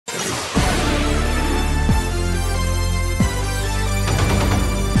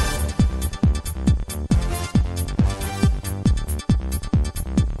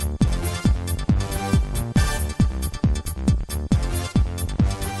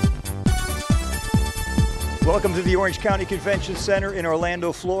Welcome to the Orange County Convention Center in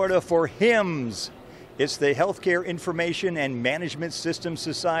Orlando, Florida for HIMSS. It's the Healthcare Information and Management Systems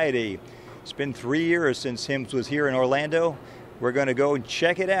Society. It's been 3 years since HIMSS was here in Orlando. We're going to go and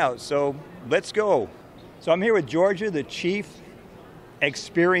check it out, so let's go. So I'm here with Georgia, the Chief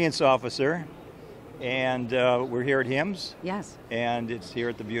Experience Officer, and we're here at HIMSS. Yes. And it's here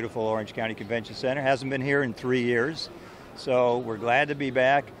at the beautiful Orange County Convention Center. Hasn't been here in 3 years, so we're glad to be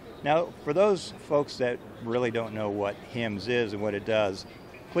back. Now, for those folks that really don't know what HIMSS is and what it does,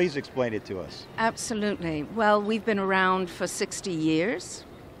 please explain it to us. Absolutely. Well, we've been around for 60 years.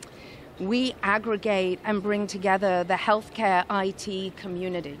 We aggregate and bring together the healthcare IT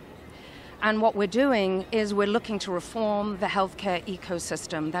community. And what we're doing is we're looking to reform the healthcare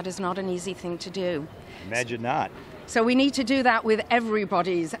ecosystem. That is not an easy thing to do. Imagine not. So we need to do that with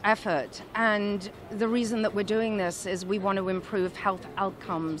everybody's effort. And the reason that we're doing this is we want to improve health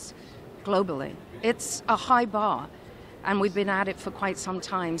outcomes globally. It's a high bar, and we've been at it for quite some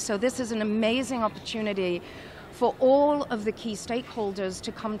time. So this is an amazing opportunity for all of the key stakeholders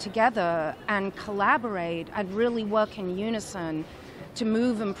to come together and collaborate and really work in unison to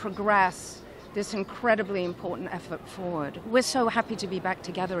move and progress this incredibly important effort forward. We're so happy to be back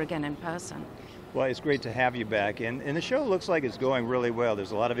together again in person. Well, it's great to have you back, and the show looks like it's going really well.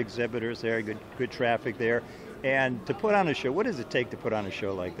 There's a lot of exhibitors there, good traffic there. And to put on a show, what does it take to put on a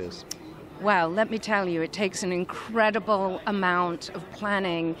show like this? Well, let me tell you, it takes an incredible amount of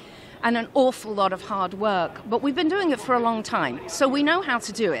planning and an awful lot of hard work. But we've been doing it for a long time, so we know how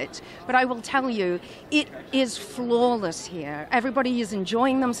to do it. But I will tell you, it is flawless here. Everybody is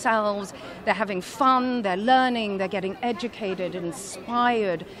enjoying themselves, they're having fun, they're learning, they're getting educated,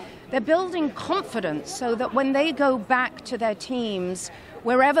 inspired. They're building confidence so that when they go back to their teams,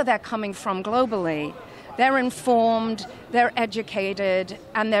 wherever they're coming from globally, they're informed, they're educated,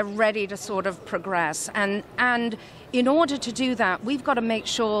 and they're ready to sort of progress. And in order to do that, we've got to make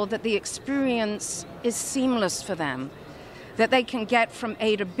sure that the experience is seamless for them, that they can get from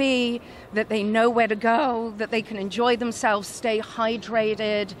A to B, that they know where to go, that they can enjoy themselves, stay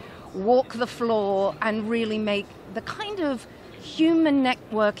hydrated, walk the floor, and really make the kind of human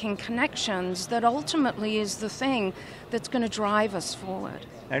networking connections that ultimately is the thing that's going to drive us forward.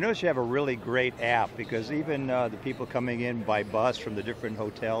 I notice you have a really great app, because even the people coming in by bus from the different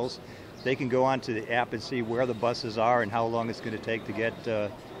hotels, they can go onto the app and see where the buses are and how long it's going to take to get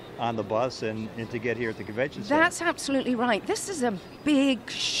on the bus and to get here at the convention center. That's absolutely right. This is a big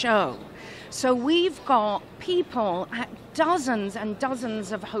show. So we've got people at dozens and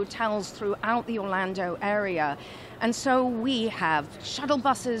dozens of hotels throughout the Orlando area. And so we have shuttle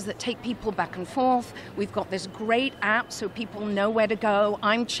buses that take people back and forth. We've got this great app so people know where to go.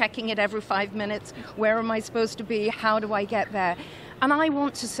 I'm checking it every 5 minutes. Where am I supposed to be? How do I get there? And I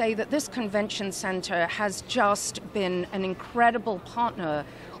want to say that this convention center has just been an incredible partner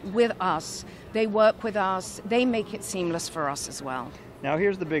with us. They work with us. They make it seamless for us as well. Now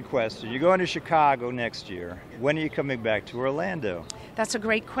here's the big question. You're going to Chicago next year. When are you coming back to Orlando? That's a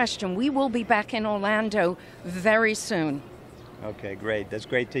great question. We will be back in Orlando very soon. Okay, great. That's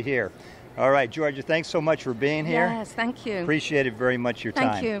great to hear. All right, Georgia, thanks so much for being here. Yes, thank you. Appreciate it very much, your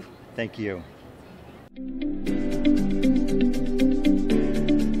time. Thank you. Thank you.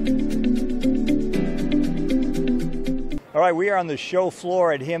 All right, we are on the show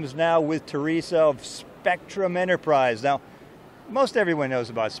floor at HIMSS now with Teresa of Spectrum Enterprise. Now, most everyone knows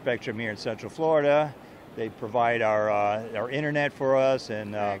about Spectrum here in Central Florida. They provide our internet for us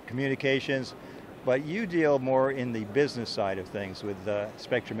and communications, but you deal more in the business side of things with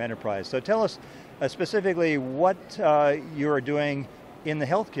Spectrum Enterprise. So tell us specifically what you are doing in the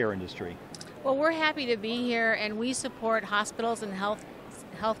healthcare industry. Well, we're happy to be here, and we support hospitals and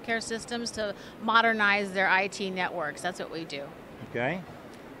healthcare systems to modernize their IT networks. That's what we do. Okay.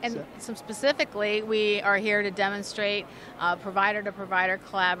 And specifically, we are here to demonstrate provider-to-provider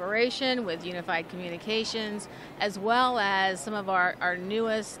collaboration with unified communications, as well as some of our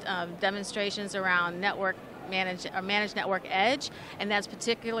newest demonstrations around managed network edge, and that's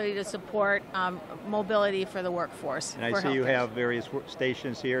particularly to support mobility for the workforce. And I see you have various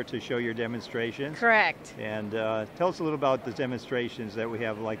stations here to show your demonstrations. Correct. And tell us a little about the demonstrations that we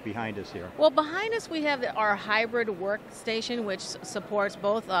have like behind us here. Well, behind us we have our hybrid workstation, which supports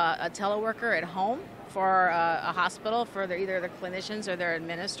both a teleworker at home for a hospital for either their clinicians or their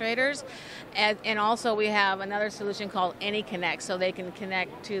administrators, and also we have another solution called AnyConnect, so they can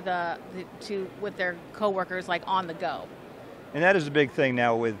connect with their coworkers like on the go. And that is a big thing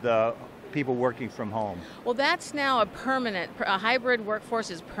now with people working from home? Well, that's now a hybrid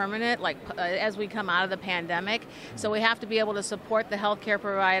workforce is permanent, like as we come out of the pandemic. So we have to be able to support the healthcare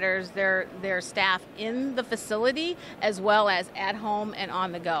providers, their staff in the facility, as well as at home and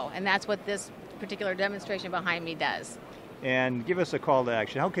on the go. And that's what this particular demonstration behind me does. And give us a call to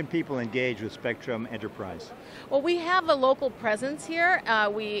action. How can people engage with Spectrum Enterprise? Well, we have a local presence here.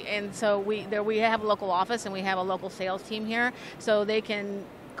 We have a local office and we have a local sales team here, so they can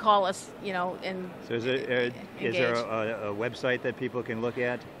call us, and so is there a website that people can look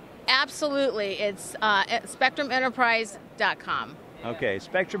at? Absolutely. It's at spectrumenterprise.com. Okay,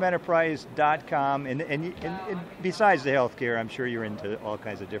 spectrumenterprise.com. And besides the healthcare, I'm sure you're into all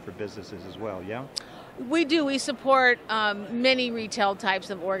kinds of different businesses as well, yeah? We do. We support many retail types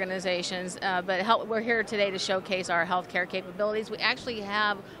of organizations, but we're here today to showcase our healthcare capabilities. We actually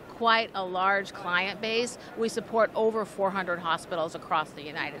have quite a large client base. We support over 400 hospitals across the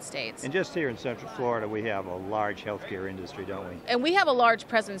United States. And just here in Central Florida, we have a large healthcare industry, don't we? And we have a large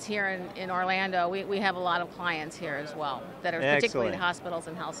presence here in Orlando. We have a lot of clients here as well that are particularly hospitals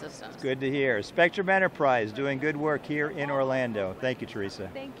and health systems. Good to hear. Spectrum Enterprise doing good work here in Orlando. Thank you,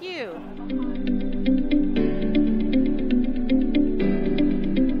 Teresa. Thank you.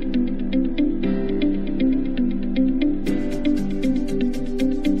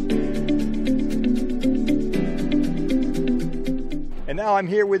 And now I'm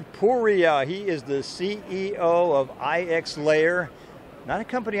here with Puriya. He is the CEO of IXLayer, not a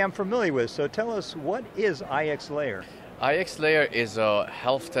company I'm familiar with. So tell us, what is IXLayer? IXLayer is a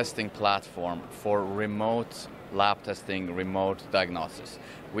health testing platform for remote lab testing, remote diagnosis.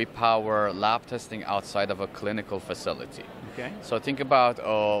 We power lab testing outside of a clinical facility. Okay. So think about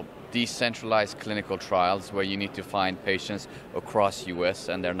decentralized clinical trials where you need to find patients across US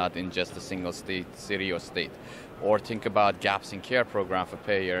and they're not in just a single city or state. Or think about gaps in care program for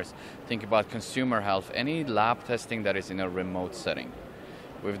payers. Think about consumer health, any lab testing that is in a remote setting.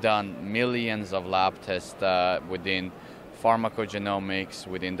 We've done millions of lab tests within pharmacogenomics,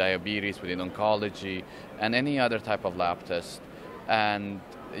 within diabetes, within oncology, and any other type of lab test. And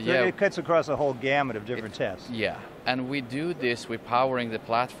so it cuts across a whole gamut of different tests. Yeah, and we do this, we're powering the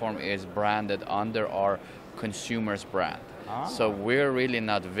platform is branded under our consumers brand. So we're really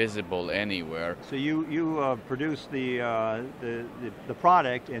not visible anywhere. So you produce the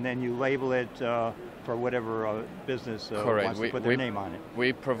product and then you label it for whatever business wants to put their name on it.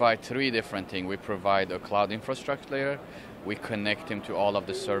 We provide three different things. We provide a cloud infrastructure layer. We connect them to all of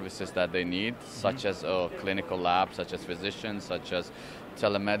the services that they need, such as a clinical lab, such as physicians, such as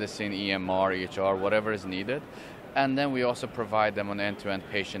telemedicine, EMR, EHR, whatever is needed. And then we also provide them an end-to-end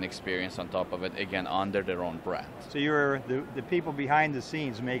patient experience on top of it, again, under their own brand. So you're the people behind the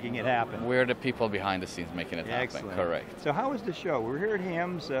scenes making it happen. We're the people behind the scenes making it Excellent. happen, correct. So how was the show? We're here at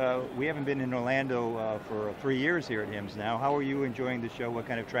HIMSS. We haven't been in Orlando for 3 years here at HIMSS now. How are you enjoying the show? What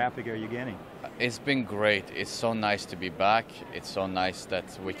kind of traffic are you getting? It's been great. It's so nice to be back. It's so nice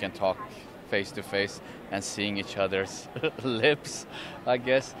that we can talk face to face and seeing each other's lips, I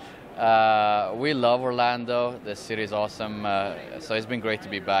guess. We love Orlando. The city is awesome. So it's been great to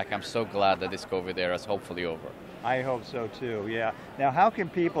be back. I'm so glad that this COVID era is hopefully over. I hope so too, yeah. Now, how can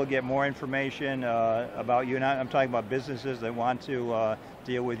people get more information about you? And I'm talking about businesses that want to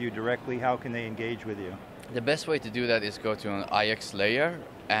deal with you directly. How can they engage with you? The best way to do that is go to an IXLayer,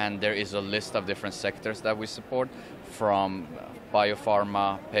 and there is a list of different sectors that we support, from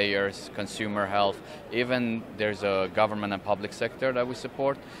biopharma, payers, consumer health, even there's a government and public sector that we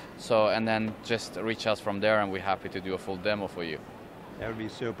support. So, and then just reach us from there and we're happy to do a full demo for you. That would be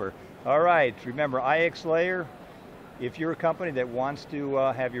super. All right, remember IXLayer, if you're a company that wants to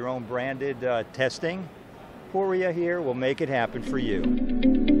have your own branded testing, Puriya here will make it happen for you.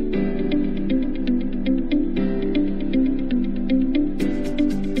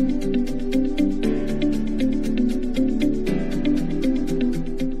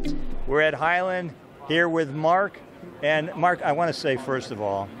 We're at Highland here with Mark. And Mark, I want to say first of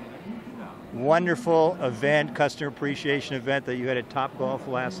all, wonderful event, customer appreciation event that you had at Topgolf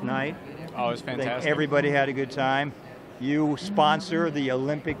last night. Oh, it was fantastic. I think everybody had a good time. You sponsor the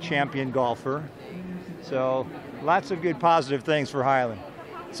Olympic champion golfer. So lots of good positive things for Highland.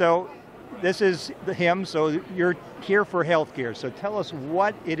 So this is the HIMSS, so you're here for healthcare. So tell us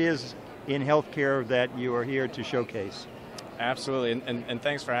what it is in healthcare that you are here to showcase. Absolutely, and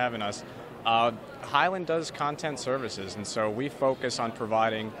thanks for having us. Highland does content services, and so we focus on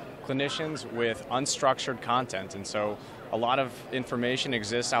providing clinicians with unstructured content, and so a lot of information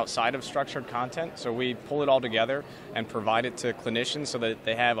exists outside of structured content, so we pull it all together and provide it to clinicians so that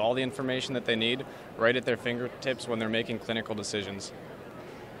they have all the information that they need right at their fingertips when they're making clinical decisions.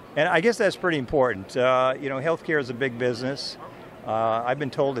 And I guess that's pretty important. You know, healthcare is a big business. I've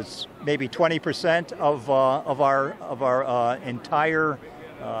been told it's maybe 20% of our entire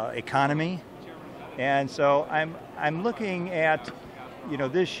economy, and so I'm looking at, you know,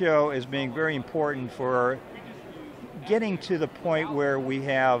 this show as being very important for getting to the point where we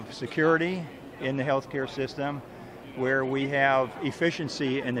have security in the healthcare system, where we have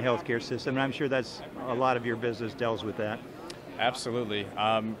efficiency in the healthcare system, and I'm sure that's a lot of your business deals with that. Absolutely.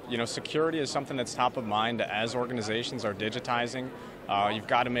 You know, security is something that's top of mind as organizations are digitizing. You've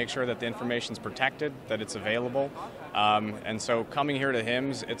got to make sure that the information is protected, that it's available. And so coming here to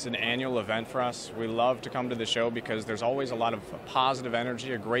HIMSS, it's an annual event for us. We love to come to the show because there's always a lot of positive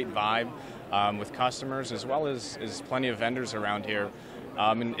energy, a great vibe with customers, as well as plenty of vendors around here.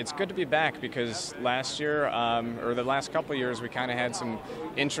 And it's good to be back because last year, or the last couple of years, we kind of had some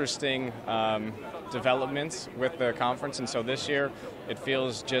interesting developments with the conference, and so this year it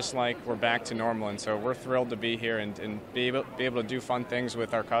feels just like we're back to normal, and so we're thrilled to be here and be able to do fun things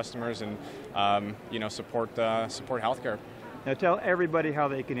with our customers and you know, support healthcare. Now tell everybody how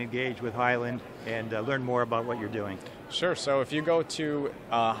they can engage with Hyland and learn more about what you're doing. Sure, so if you go to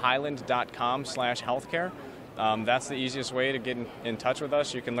hyland.com/healthcare, that's the easiest way to get in touch with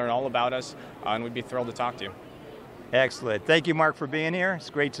us. You can learn all about us, and we'd be thrilled to talk to you. Excellent. Thank you, Mark, for being here. It's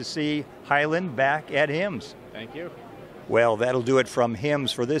great to see Hyland back at HIMSS. Thank you. Well, that'll do it from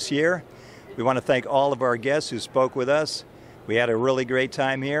HIMSS for this year. We want to thank all of our guests who spoke with us. We had a really great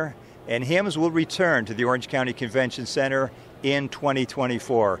time here, and HIMSS will return to the Orange County Convention Center in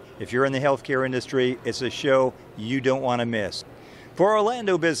 2024. If you're in the healthcare industry, it's a show you don't want to miss. For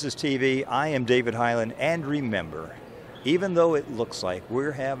Orlando Business TV, I am David Hyland, and remember, even though it looks like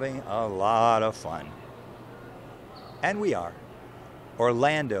we're having a lot of fun, and we are,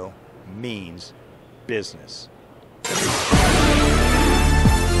 Orlando means business.